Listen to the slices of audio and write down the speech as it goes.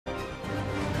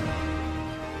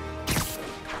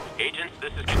Agents,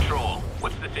 this is Control.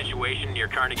 What's the situation near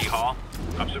Carnegie Hall?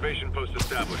 Observation post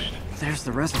established. There's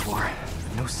the reservoir.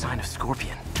 No sign of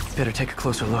Scorpion. Better take a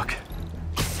closer look.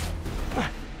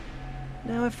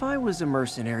 Now, if I was a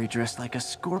mercenary dressed like a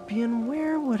scorpion,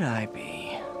 where would I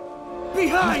be?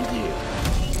 Behind you!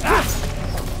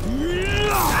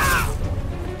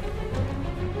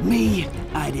 Me,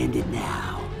 I'd end it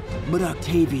now. But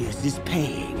Octavius is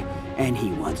paying, and he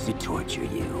wants to torture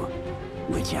you.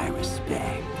 Which I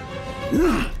respect.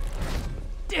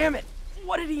 Damn it!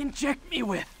 What did he inject me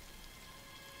with?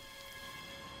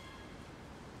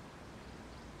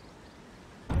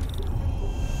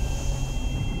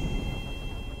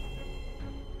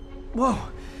 Whoa!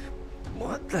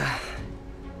 What the...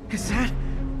 Is that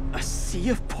a sea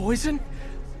of poison?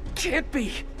 Can't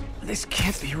be! This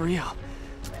can't be real.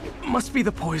 Must be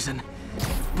the poison.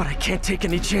 But I can't take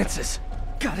any chances.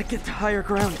 Gotta get to higher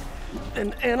ground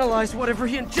and analyze whatever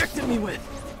he injected me with.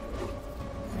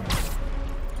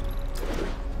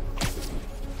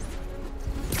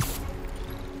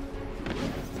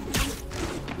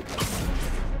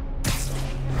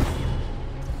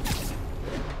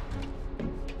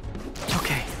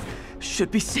 Okay,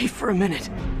 should be safe for a minute.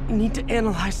 Need to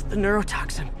analyze the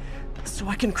neurotoxin so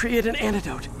I can create an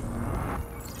antidote.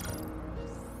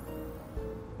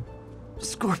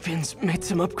 Scorpion's made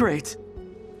some upgrades.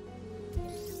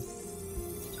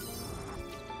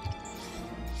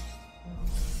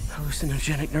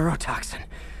 Hallucinogenic neurotoxin.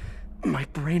 My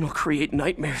brain will create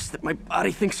nightmares that my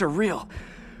body thinks are real.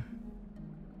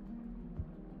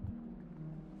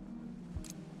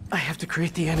 I have to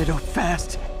create the antidote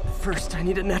fast. First, I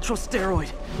need a natural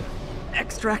steroid.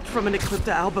 Extract from an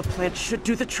Eclipta alba plant should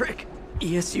do the trick.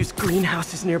 ESU's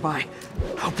greenhouse is nearby.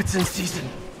 Hope it's in season.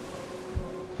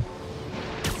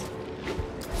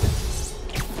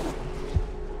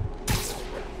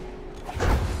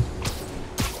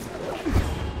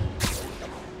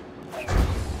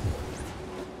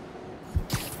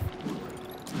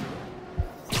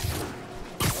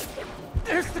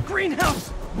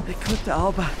 Greenhouse! The Eclipta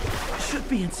alba should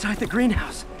be inside the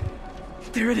greenhouse.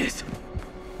 There it is.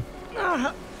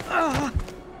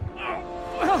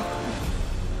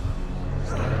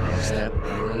 Step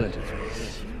neural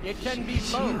interface. It can be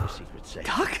both.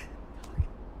 Doc?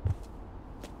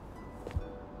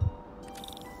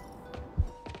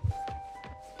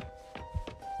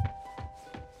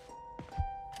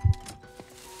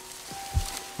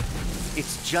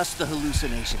 It's just the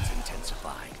hallucinations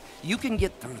intensified. You can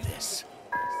get through this.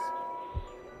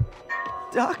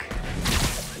 Doc?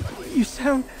 You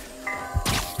sound...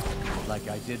 Like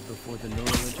I did before the neural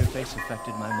interface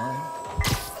affected my mind.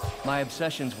 My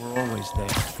obsessions were always there,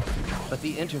 but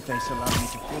the interface allowed me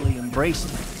to fully embrace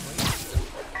them.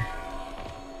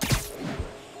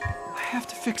 I have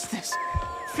to fix this.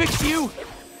 Fix you!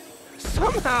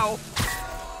 Somehow!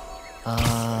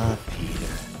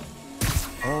 Peter.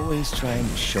 Always trying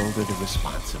to shoulder the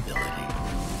responsibility,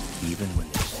 even when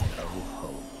there's no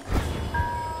hope.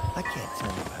 I can't tell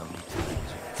you how many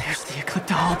times... There's the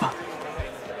Eclipta alba.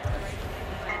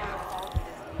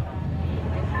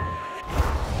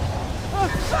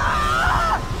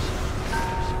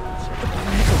 The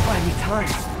plant will buy me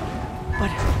time,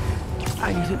 but I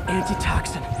need an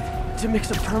antitoxin to mix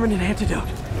a permanent antidote.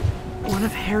 One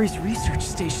of Harry's research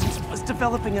stations was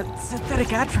developing a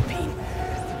synthetic atropine.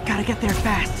 Gotta get there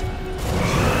fast.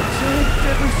 Giant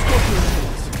deadly scorpion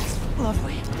tails.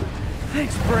 Lovely.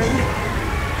 Thanks, Brain.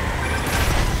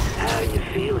 How you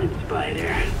feeling,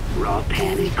 Spider? Raw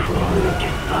panic crawling at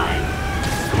your spine.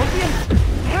 Scorpion,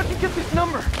 how'd you get this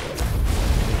number?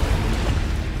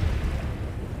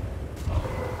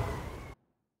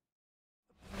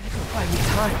 It'll buy me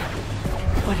time,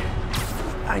 but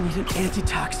I need an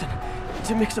antitoxin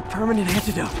to mix a permanent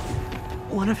antidote.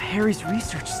 One of Harry's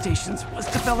research stations was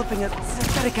developing a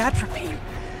synthetic atropine.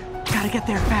 Gotta get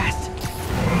there fast.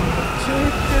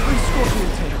 Giant deadly scorpion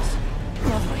tails.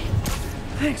 Lovely.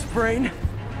 Thanks, Brain.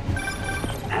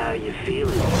 How you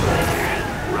feeling,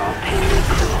 Spider? Raw panic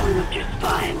crawling up your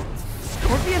spine.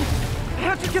 Scorpion,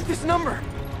 how'd you get this number?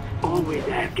 Always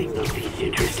asking these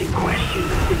interesting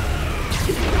questions.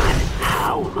 It's not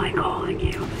how am I calling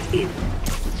you,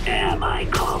 it's am I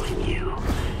calling you?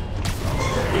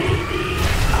 Maybe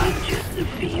I'm just the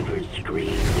fevered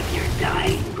screams of your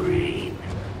dying brain.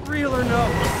 Real or no,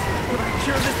 when I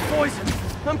cure this poison,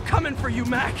 I'm coming for you,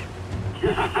 Mac.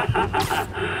 Big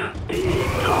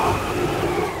talk,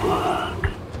 little bug.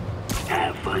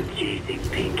 Have fun chasing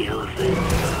pink elephants.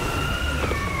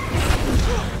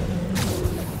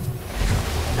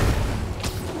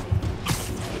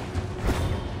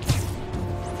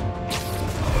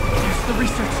 There's the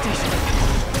research station.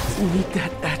 need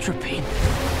that atropine.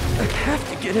 I have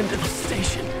to get into the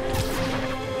station.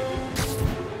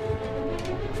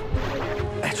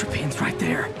 Atropine's right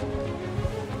there.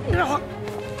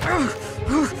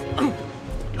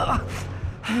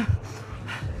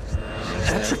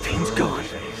 Atropine's gone.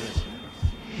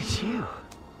 It's you.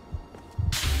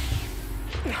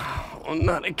 Oh,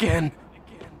 not again.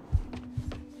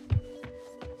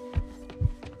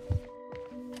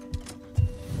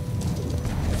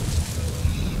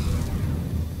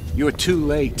 You're too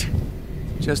late.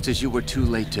 Just as you were too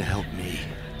late to help me.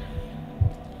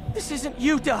 This isn't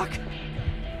you, Doc.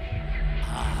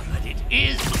 Ah, but it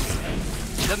is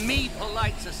the me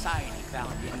polite society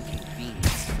found inconvenient.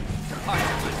 The parts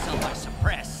of myself I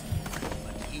suppressed.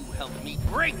 But you helped me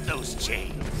break those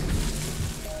chains.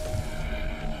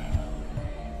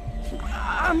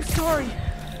 I'm sorry.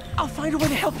 I'll find a way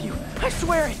to help you. I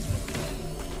swear it.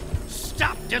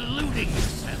 Stop deluding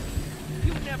yourself.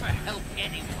 You never help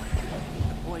anyone.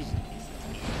 The poison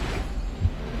isn't in.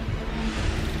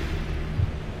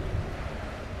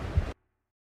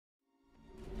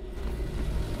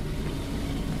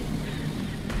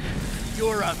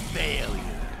 You're a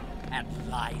failure at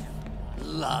life,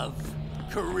 love,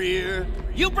 career.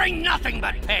 You bring nothing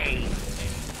but pain.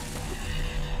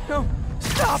 No,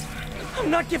 stop! I'm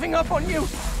not giving up on you!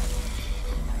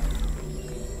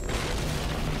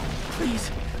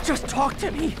 Please, just talk to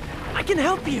me. I can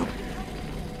help you.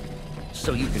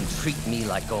 So you can treat me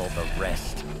like all the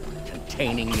rest.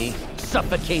 Containing me,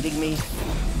 suffocating me.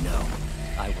 No,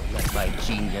 I will let my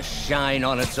genius shine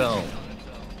on its own.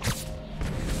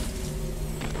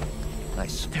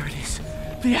 There it is.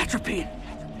 The atropine.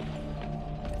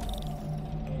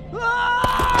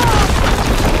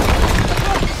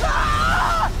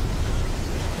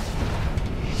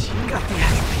 Got the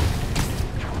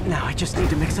atropine. Now I just need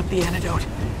to mix up the antidote.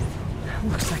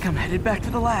 Looks like I'm headed back to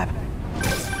the lab.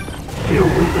 You're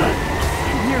with us.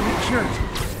 Nearly cured.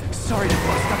 Sorry to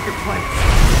bust up your plans.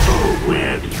 Oh,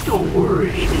 Webs, don't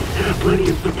worry. Plenty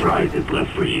of surprises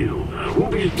left for you.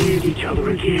 We'll be seeing each other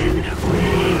again.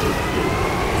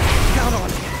 Count on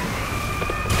it.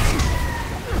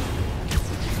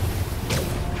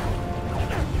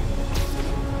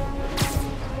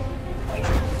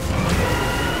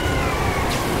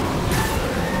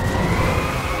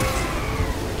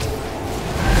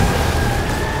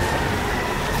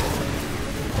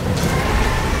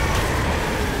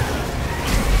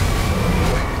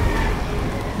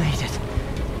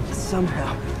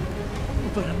 Somehow.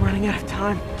 But I'm running out of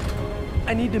time.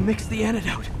 I need to mix the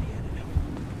antidote.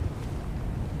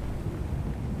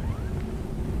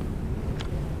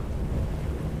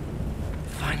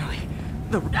 Finally,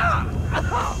 the...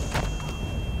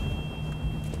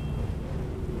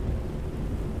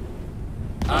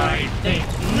 I think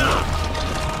not.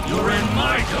 You're in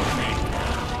my domain.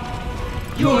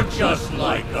 You're just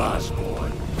like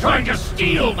Osborn, trying to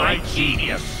steal my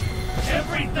genius.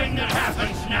 Everything that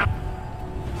happens now...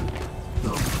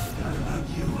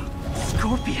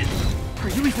 Scorpion, are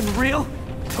you even real?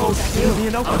 Oh,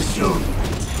 alien I'll show you.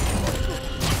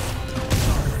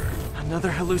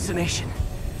 Another hallucination.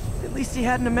 At least he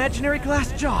had an imaginary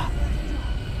glass jaw.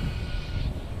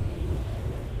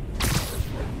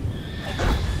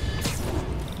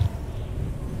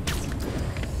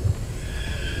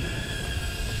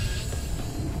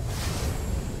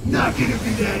 Not gonna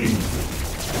be that easy.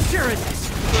 Sure it is.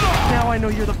 Now I know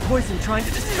you're the poison trying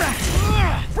to distract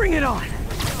me. Bring it on.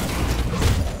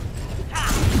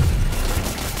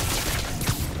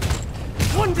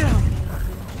 One down.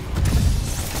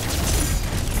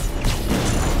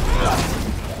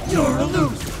 You're a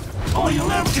loser. All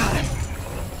you'll ever Got him.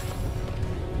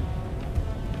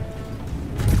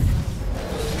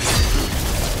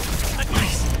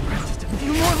 Nice. Just a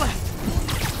few more left.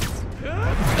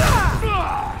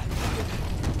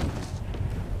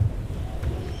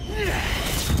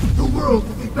 The world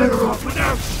will be better off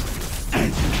without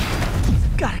you.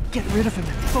 Gotta get rid of him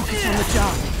and focus on the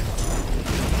job.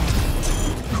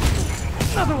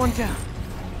 Another one down.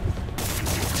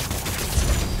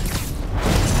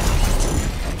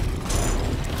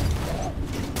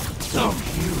 So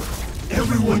you,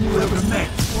 everyone you ever met.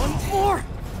 One more.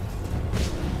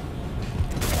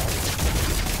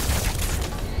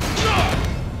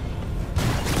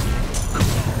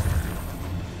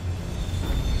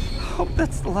 Hope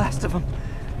that's the last of them.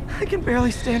 I can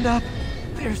barely stand up.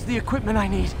 There's the equipment I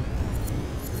need.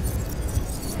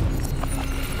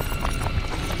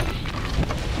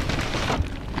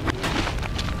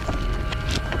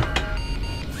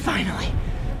 Finally.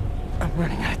 I'm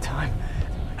running out of time.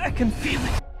 I can feel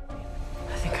it.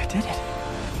 I think I did it.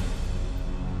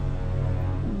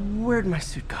 where'd my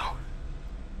suit go?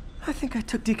 I think I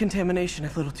took decontamination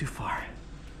a little too far.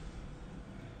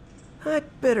 I'd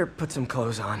better put some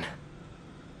clothes on.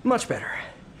 Much better.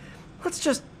 Let's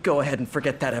just go ahead and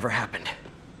forget that ever happened.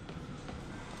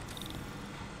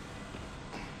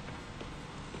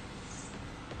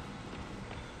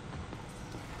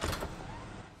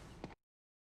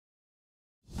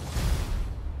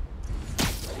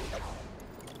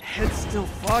 Head's still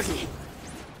foggy.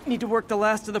 Need to work the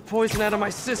last of the poison out of my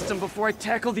system before I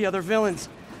tackle the other villains.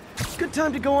 Good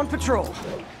time to go on patrol.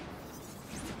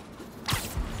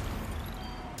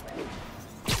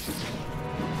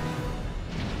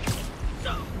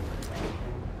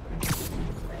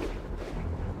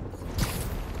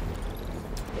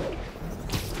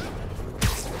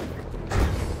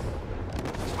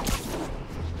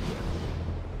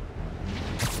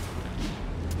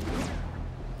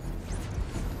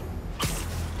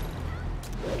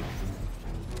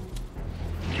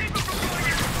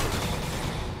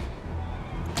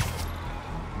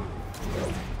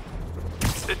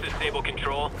 This is Stable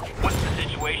Control. What's the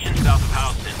situation south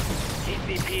of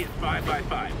Houston? TCP is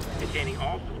 5x5, containing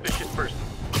all suspicious persons.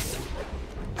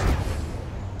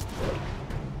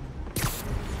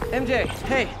 MJ,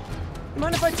 hey.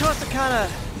 Mind if I toss a kinda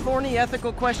thorny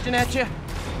ethical question at you?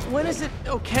 When is it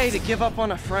okay to give up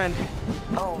on a friend?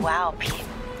 Oh, wow, Pete.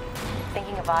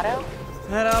 Thinking of Otto?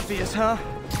 That obvious, huh?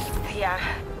 Yeah,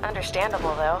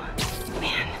 understandable, though.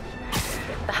 Man,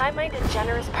 the high-minded,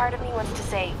 generous part of me wants to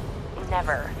say,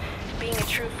 never. Being a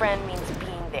true friend means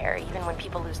being there, even when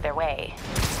people lose their way.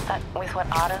 But with what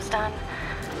Otto's done,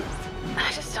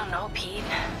 I just don't know, Pete.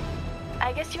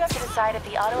 I guess you have to decide if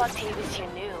the Otto Octavius you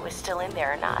knew was still in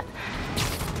there or not.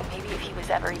 Maybe if he was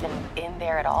ever even in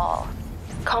there at all.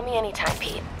 Call me anytime,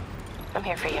 Pete. I'm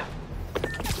here for you.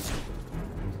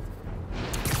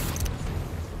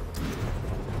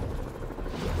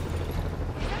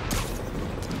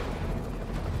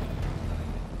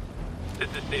 This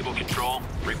is Stable Control.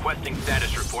 Requesting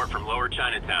status report from Lower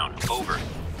Chinatown. Over.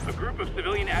 A group of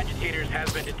civilian agitators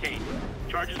has been detained.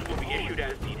 Charges will be issued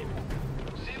as needed.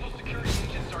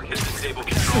 This is Stable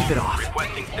Control. Keep it off.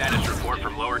 Requesting status report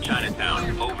from Lower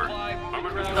Chinatown. Over.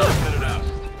 Armored patrol is headed out.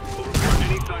 We'll report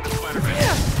any sign of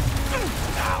Spider-Man.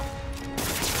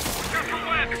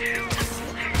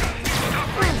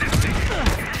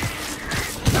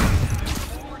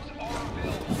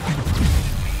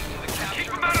 Keep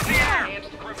him out of the air!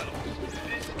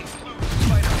 This includes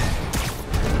Spider-Man.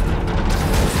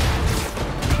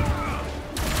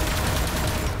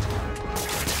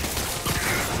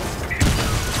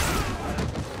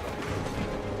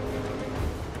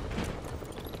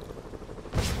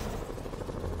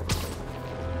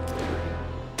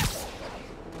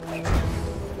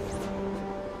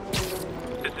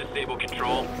 This is Stable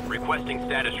Control. Requesting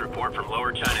status report from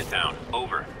Lower Chinatown.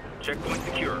 Over. Checkpoint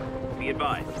secure. Be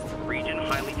advised. Region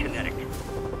highly kinetic.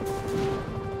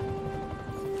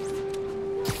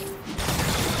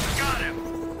 Got him!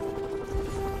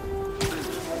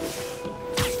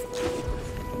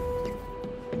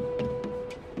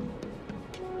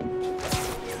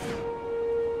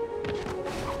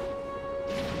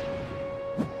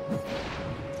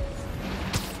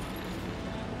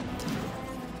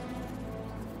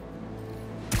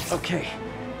 Okay,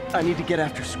 I need to get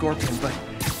after Scorpion, but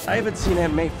I haven't seen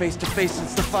Aunt May face to face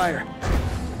since the fire.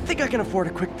 Think I can afford a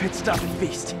quick pit stop at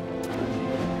Beast.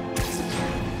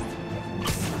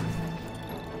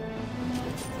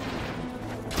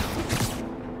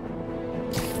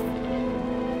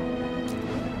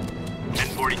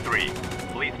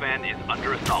 N43. Police van is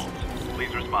under assault.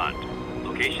 Please respond.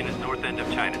 Location is north end of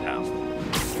Chinatown.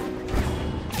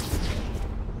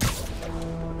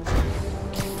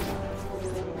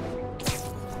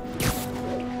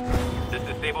 This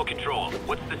is Stable Control.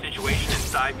 What's the situation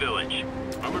inside Village?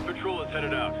 Armored patrol is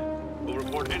headed out. We'll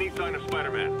report any sign of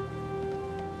Spider-Man.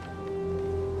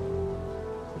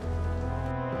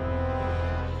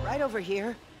 Right over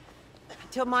here.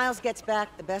 Until Miles gets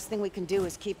back, the best thing we can do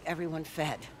is keep everyone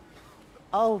fed.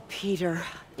 Oh, Peter,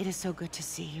 it is so good to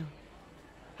see you.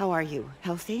 How are you?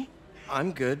 Healthy?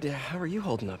 I'm good. How are you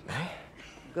holding up, May?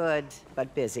 Good,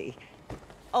 but busy.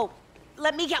 Oh,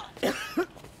 let me go.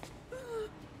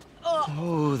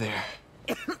 Oh, there.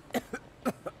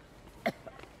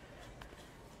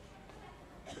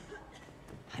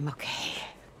 I'm okay.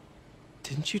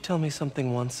 Didn't you tell me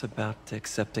something once about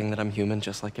accepting that I'm human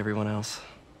just like everyone else?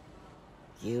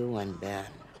 You and Ben.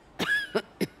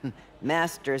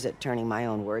 Masters at turning my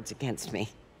own words against me.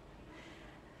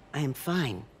 I am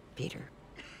fine, Peter.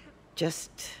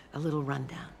 Just a little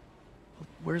rundown.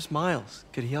 Where's Miles?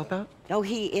 Could he help out? Oh,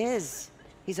 he is.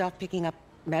 He's off picking up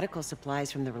medical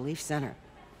supplies from the relief center.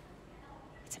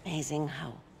 It's amazing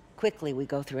how quickly we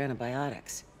go through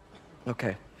antibiotics.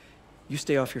 Okay. You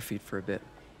stay off your feet for a bit.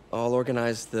 I'll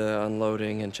organize the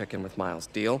unloading and check in with Miles.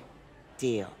 Deal?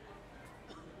 Deal.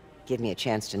 Give me a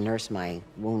chance to nurse my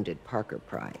wounded Parker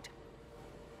pride.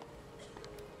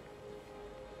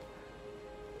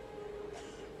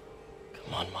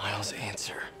 Come on, Miles,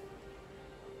 answer.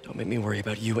 Don't make me worry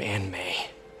about you and May.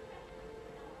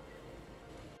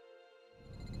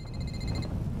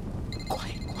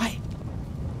 Quiet.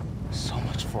 So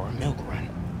much for a milk run.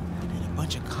 How did a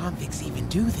bunch of convicts even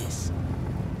do this?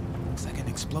 Looks like an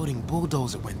exploding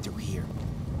bulldozer went through here.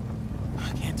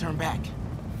 I can't turn back.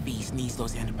 Beast needs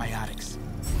those antibiotics.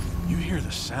 You hear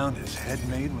the sound his head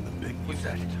made when the big... What's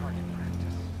that? Target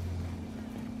practice.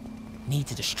 Need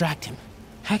to distract him.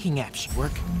 Hacking apps should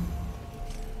work.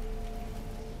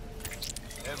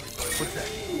 What's that?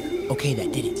 Okay,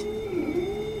 that did it.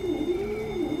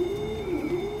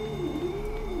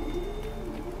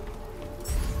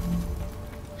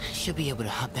 Should be able to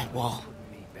hop that wall.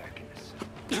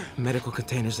 Medical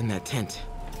containers in that tent.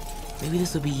 Maybe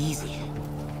this will be easy.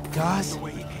 Gauze,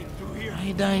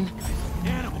 iodine,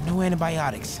 but no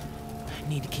antibiotics. I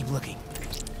need to keep looking.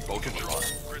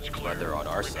 Volcantron. Bridge clear. They're on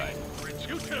our side.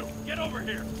 You two, get over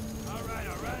here. All right,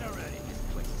 already. This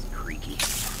place is creaky.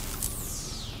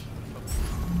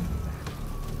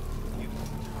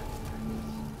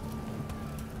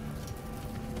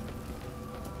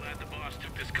 Glad the boss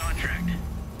took this contract.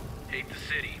 Hate the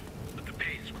city, but the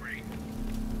pay's great.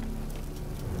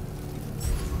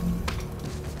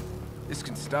 This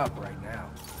can stop right now.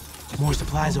 More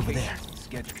supplies over there.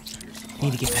 Schedules for your supplies.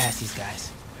 Need to get past these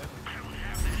guys.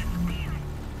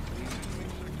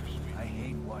 I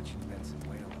hate watching Benson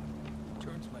wail on me.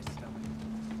 Turns my stomach.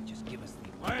 Just give us the...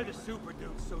 Why are the super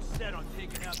dudes so set on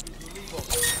taking out these illegal?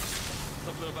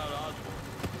 Something about Osborn.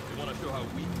 They want to show how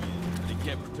weak he is. They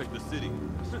can't protect the city.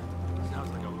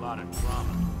 Sounds like a lot of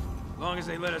drama. As long as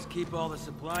they let us keep all the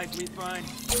supplies we find,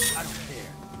 I don't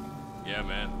care. Yeah,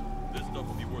 man. This stuff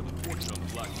will be worth a fortune on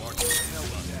the black market. Hell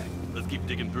about that. Let's keep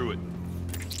digging through it.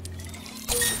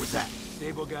 What's that?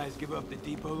 Stable guys give up the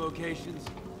depot locations?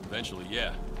 Eventually,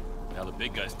 yeah. Now the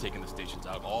big guy's taking the stations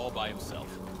out all by himself.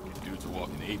 Dudes are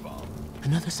walking A-bomb.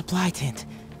 Another supply tent.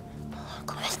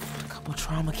 Crossed a couple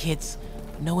trauma kits.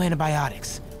 No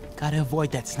antibiotics. Gotta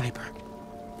avoid that sniper.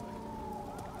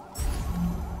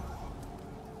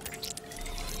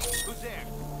 Who's there?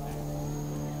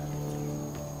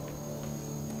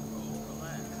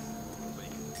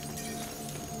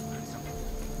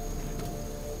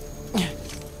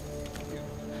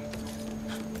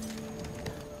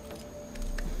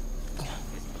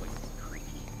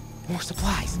 More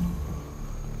supplies.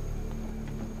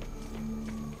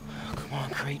 Oh, come on,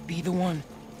 Crate, be the one.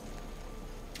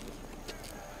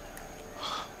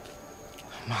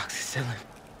 Amoxicillin.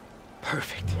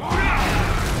 Perfect.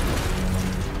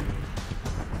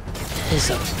 Is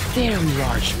a very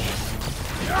large man.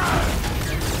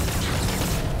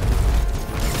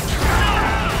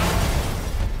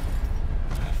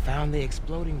 Found the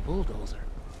exploding bulldozer.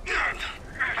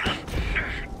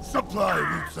 Supply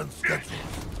routes and schedules.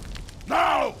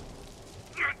 Now!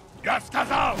 Gas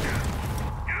out!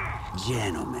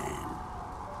 Gentlemen,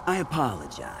 I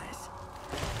apologize.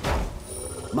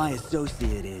 My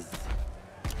associate is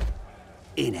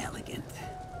inelegant.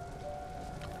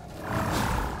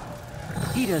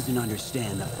 He doesn't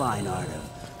understand the fine art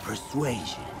of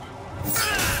persuasion.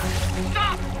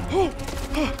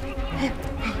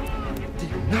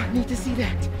 Did not need to see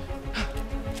that.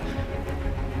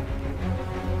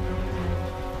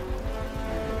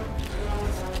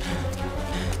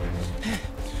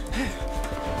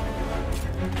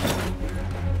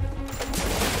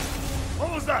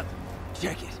 What was that?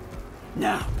 Check it.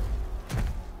 Now.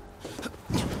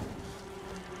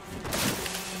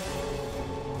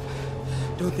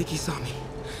 Don't think he saw me.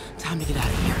 Time to get out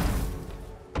of here.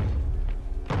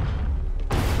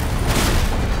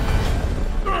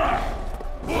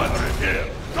 Whoever is here,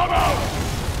 come out!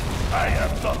 I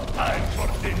have no time for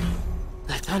this.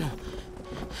 That tunnel.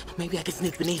 Maybe I can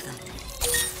sneak beneath him.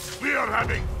 We are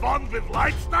having fun with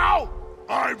lights now?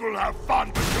 I will have fun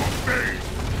with your face!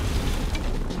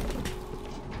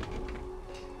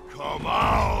 Come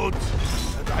out!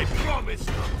 And I promise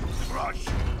not to crush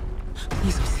you.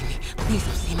 Please don't see me. Please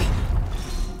don't see me.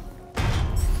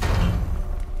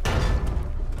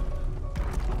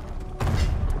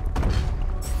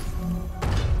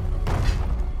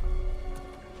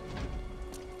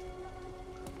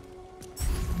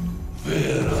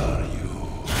 Where are you?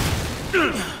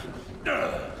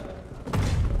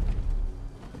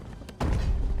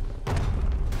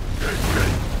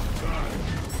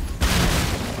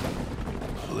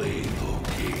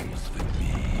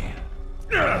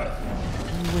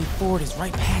 forward is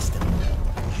right past them.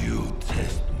 You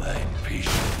test my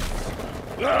patience.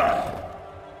 You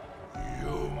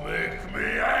make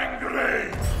me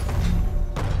angry!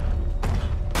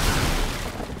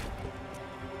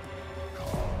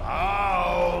 Come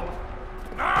out!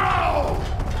 Now!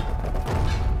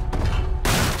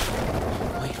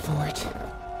 Wait for it.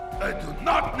 I do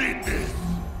not need this!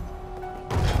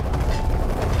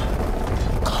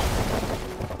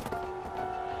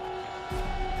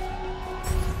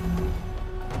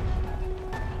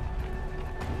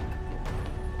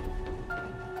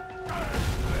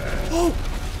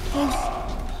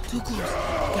 Too close.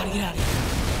 Gotta get out of here.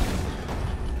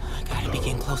 I gotta be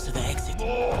getting close to the exit.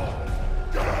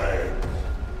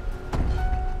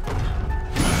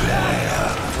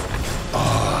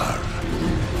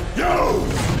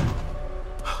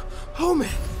 Oh man.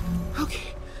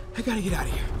 Okay, I gotta get out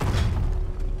of here.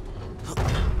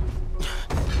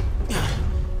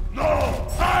 No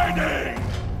hiding!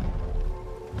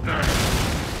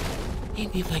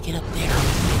 Maybe if I get up there.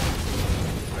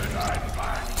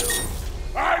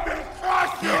 I will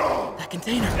crush you! That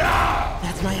container.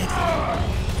 That's my exit.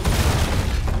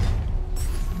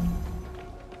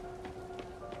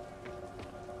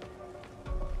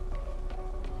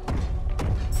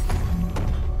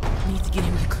 I need to get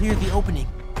him to clear the opening.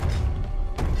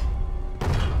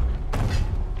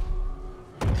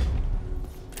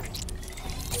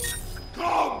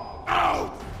 Come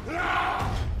out!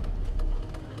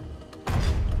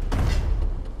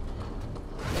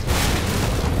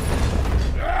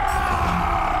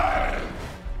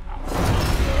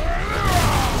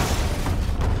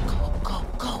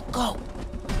 Go.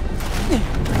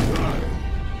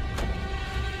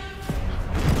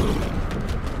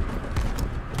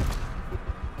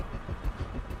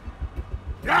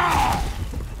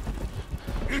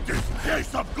 It is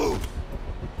case of goose!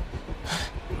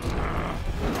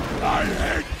 I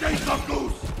hate case of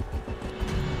goose!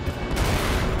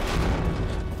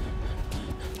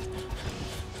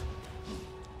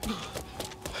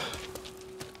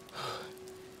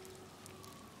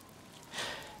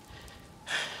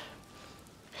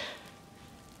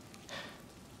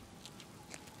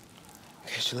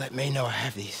 Should let May know I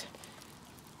have these.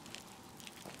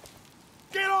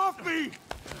 Get off me!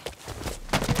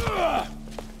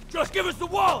 Just give us the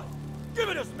wallet! Give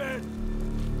it us, man!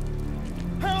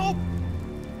 Help!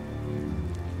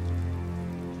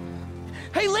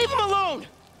 Hey, leave him alone!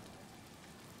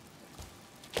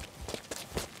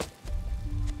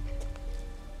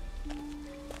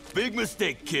 Big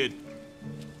mistake, kid.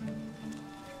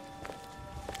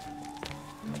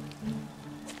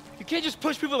 You can't just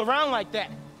push people around like that.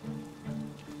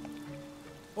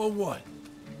 Or what?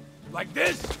 Like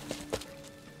this?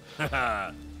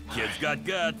 Haha, kid's got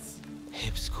guts.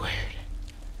 Hip squared.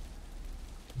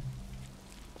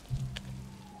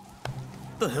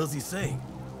 What the hell's he saying?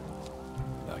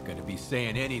 Not gonna be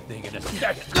saying anything in a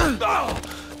second.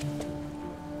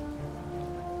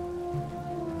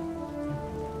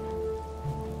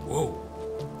 Whoa.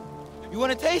 You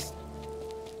want a taste?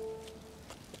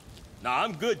 Nah,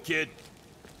 I'm good, kid.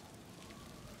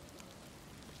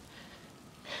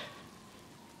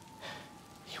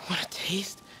 You want a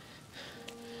taste?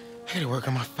 I gotta work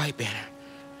on my fight banner.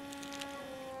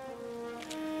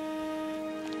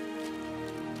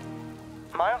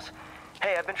 Miles?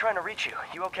 Hey, I've been trying to reach you.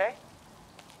 You okay?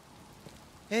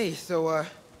 Hey, so,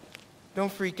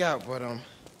 don't freak out, but, I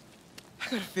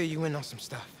gotta fill you in on some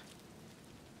stuff.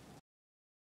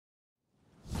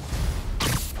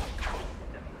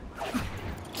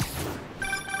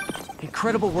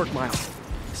 Incredible work, Miles.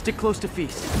 Stick close to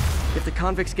Feast. If the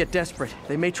convicts get desperate,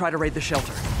 they may try to raid the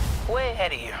shelter. Way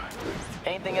ahead of you.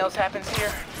 Anything else happens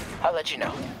here, I'll let you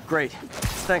know. Great.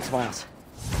 Thanks, Miles.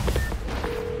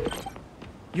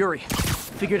 Yuri,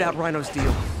 figured out Rhino's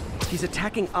deal. He's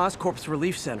attacking Oscorp's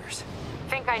relief centers.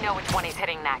 Think I know which one he's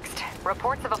hitting next.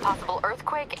 Reports of a possible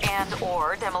earthquake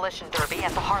and/or demolition derby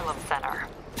at the Harlem Center.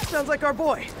 Sounds like our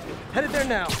boy. Headed there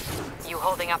now. You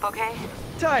holding up okay?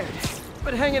 Tired,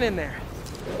 but hanging in there.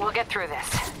 We'll get through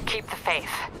this. Keep the faith.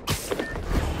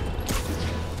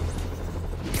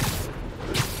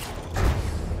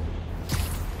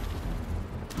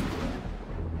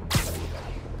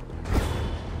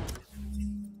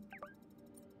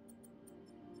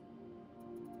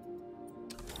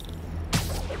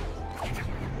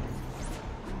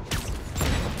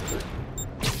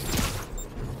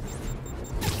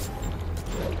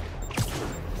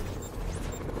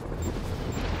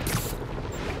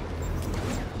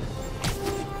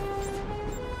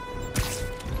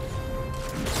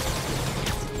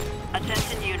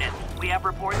 Attention units, we have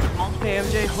reports of multiple... Hey,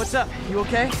 MJ, what's up? You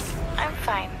okay? I'm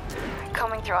fine.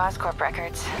 combing through Oscorp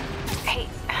records. Hey,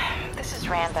 this is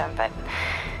random, but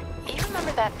you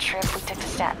remember that trip we took to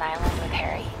Staten Island with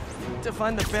Harry? To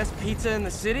find the best pizza in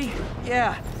the city?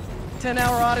 Yeah.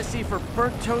 10-hour odyssey for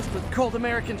burnt toast with cold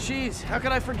American cheese. How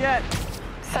could I forget?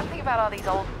 Something about all these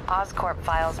old Oscorp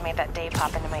files made that day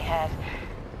pop into my head.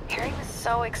 Harry was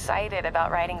so excited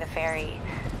about riding the ferry.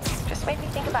 Just made me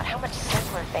think about how much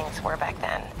simpler things were back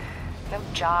then. No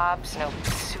jobs, no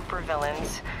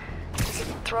supervillains. You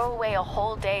could throw away a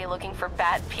whole day looking for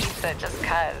bad pizza just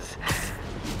 'cause.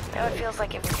 Now it feels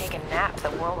like if we take a nap, the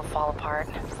world will fall apart.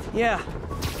 Yeah.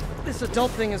 This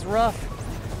adult thing is rough.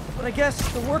 But I guess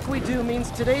the work we do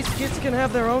means today's kids can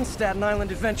have their own Staten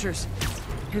Island adventures.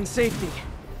 In safety.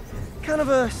 Kind of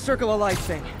a circle of life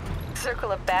thing.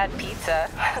 Circle of bad pizza.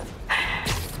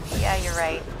 Yeah, you're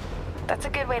right. That's a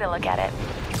good way to look at it.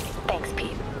 Thanks,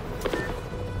 Pete.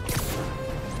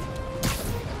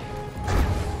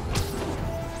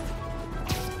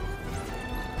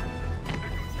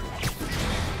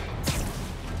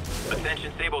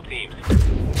 Attention Sable teams.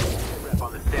 Rep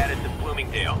on the status of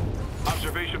Bloomingdale.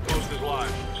 Observation post is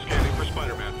live. Scanning for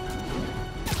Spider-Man.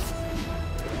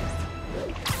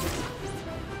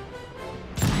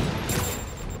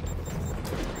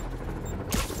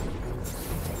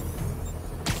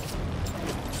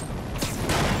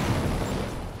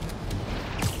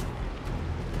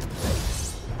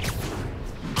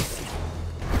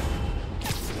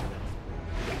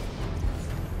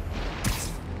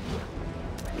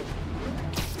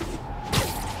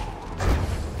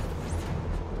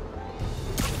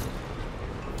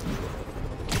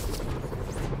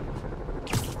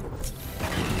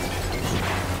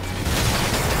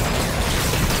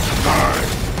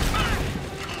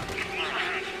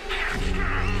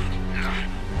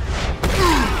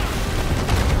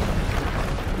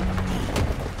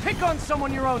 On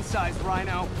someone your own size,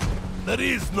 Rhino. There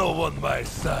is no one my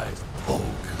size, Poke.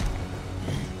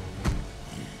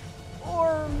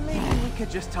 Or maybe we could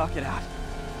just talk it out.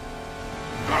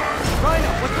 Rhino,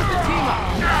 what's with the team up?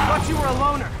 Thought you were a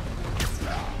loner.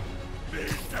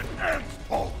 Means and ends,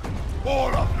 Poke.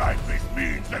 All of life is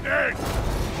means and ends.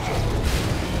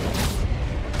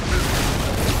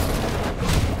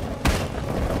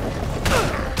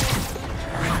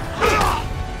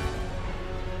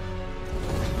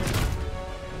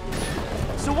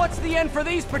 So what's the end for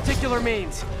these particular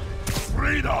means?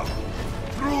 Freedom!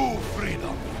 True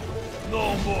freedom!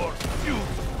 No more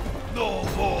suits! No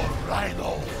more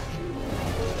Rhino!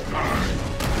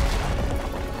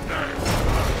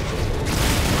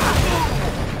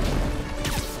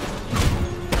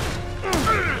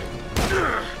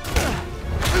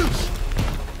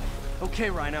 Okay,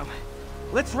 Rhino.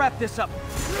 Let's wrap this up.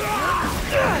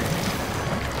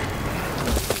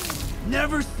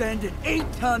 Never send an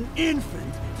 8-ton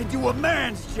infant to do a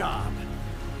man's job.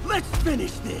 Let's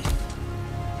finish this.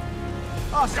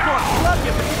 Oh, Scorch, love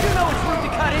you, but you do know it's rude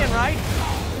to cut in, right?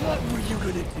 What were you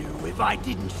gonna do if I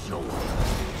didn't show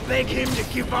up? Beg him to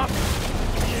give up?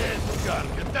 Yes,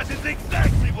 Gargan, that is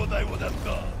exactly what I would have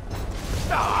done.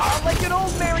 Ah, like an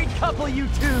old married couple, you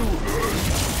two.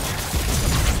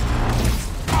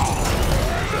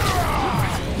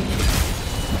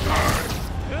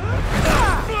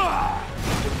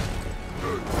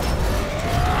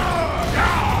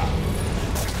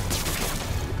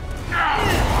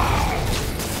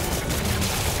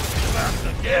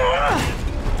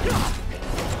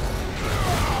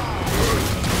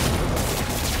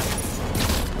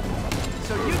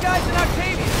 So you guys in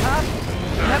Octavius, huh?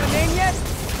 You have a name yet?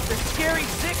 The Scary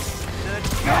Six? The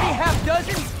Dirty Half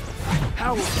Dozen?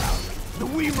 How about the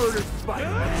We Murdered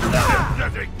Spider-Man?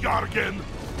 Let it, Gargan!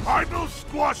 I will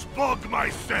squash Bug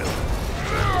myself!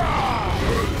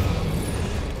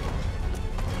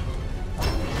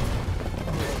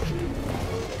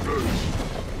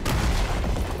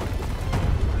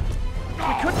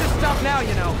 We could just stop now,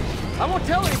 you know. I won't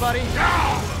tell anybody.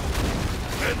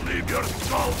 And leave your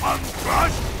skull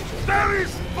uncrushed? There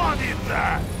is fun in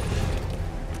that!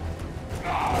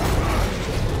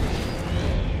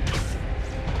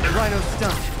 Rhino's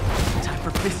stunned. Time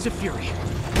for Fists of Fury.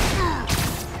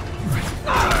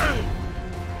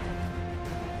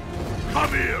 Come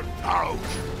here, Ouch!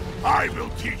 I will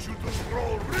teach you to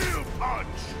throw real punch!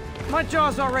 My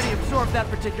jaw's already absorbed that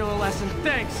particular lesson.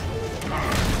 Thanks.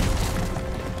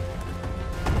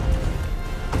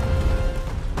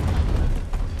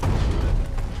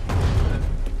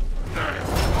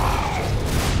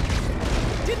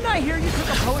 Didn't I hear you took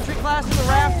a poetry class in the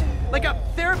raft? Like a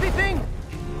therapy thing?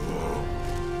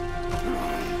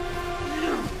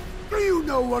 Do you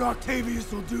know what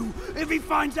Octavius will do if he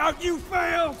finds out you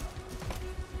failed?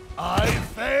 I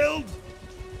failed?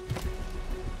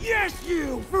 Yes,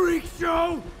 you freak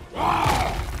show!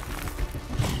 A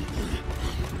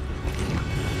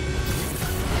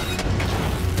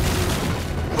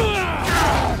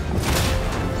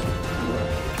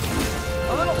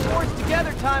little forced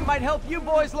together time might help you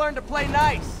boys learn to play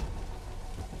nice.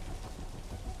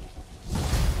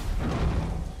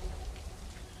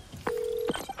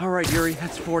 All right, Yuri,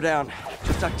 that's 4 down.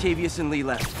 Just Octavius and Lee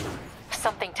left.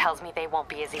 Something tells me they won't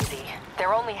be as easy.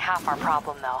 They're only half our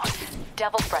problem, though.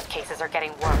 Devil's Breath cases are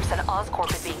getting worse, and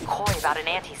Oscorp is being coy about an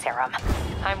anti-serum.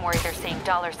 I'm worried they're seeing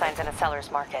dollar signs in a seller's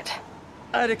market.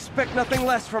 I'd expect nothing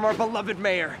less from our beloved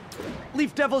mayor.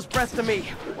 Leave Devil's Breath to me.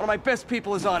 One of my best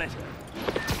people is on it.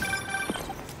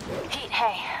 Pete,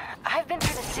 hey. I've been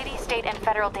through the city, state, and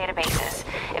federal databases.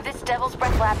 If this Devil's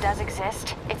Breath lab does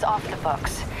exist, it's off the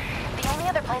books. The only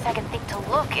other place I can think to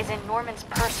look is in Norman's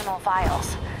personal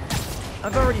files.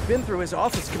 I've already been through his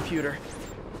office computer.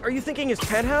 Are you thinking his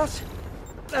penthouse?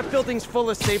 That building's full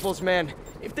of Sables, man.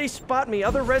 If they spot me,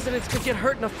 other residents could get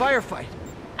hurt in a firefight.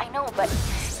 I know, but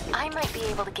I might be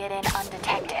able to get in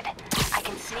undetected. I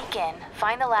can sneak in,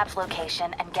 find the lab's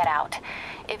location, and get out.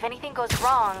 If anything goes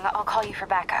wrong, I'll call you for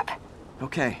backup.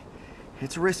 Okay.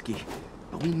 It's risky,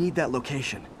 but we need that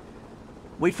location.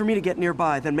 Wait for me to get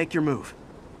nearby, then make your move.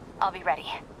 I'll be ready.